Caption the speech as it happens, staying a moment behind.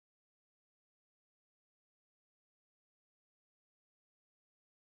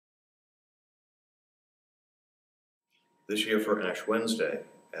This year for Ash Wednesday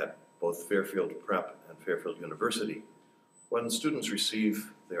at both Fairfield Prep and Fairfield University, when students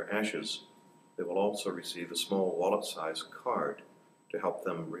receive their ashes, they will also receive a small wallet-sized card to help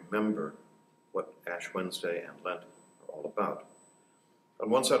them remember what Ash Wednesday and Lent are all about. On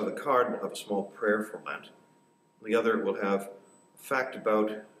one side of the card we'll have a small prayer for Lent. On the other will have a fact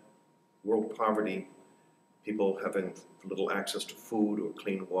about world poverty, people having little access to food or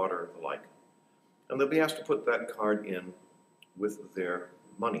clean water and the like. And they'll be asked to put that card in with their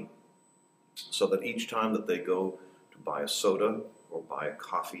money, so that each time that they go to buy a soda or buy a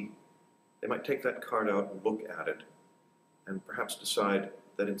coffee, they might take that card out and look at it and perhaps decide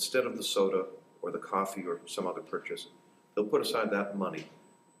that instead of the soda or the coffee or some other purchase, they'll put aside that money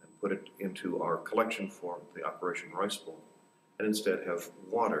and put it into our collection for the Operation Rice Bowl, and instead have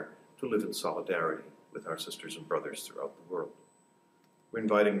water to live in solidarity with our sisters and brothers throughout the world. We're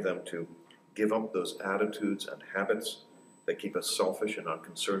inviting them to give up those attitudes and habits that keep us selfish and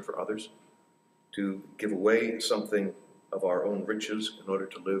unconcerned for others, to give away something of our own riches in order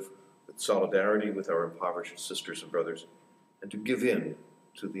to live with solidarity with our impoverished sisters and brothers, and to give in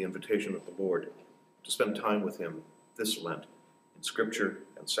to the invitation of the Lord to spend time with Him this Lent in Scripture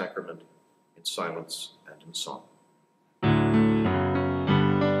and sacrament, in silence and in song.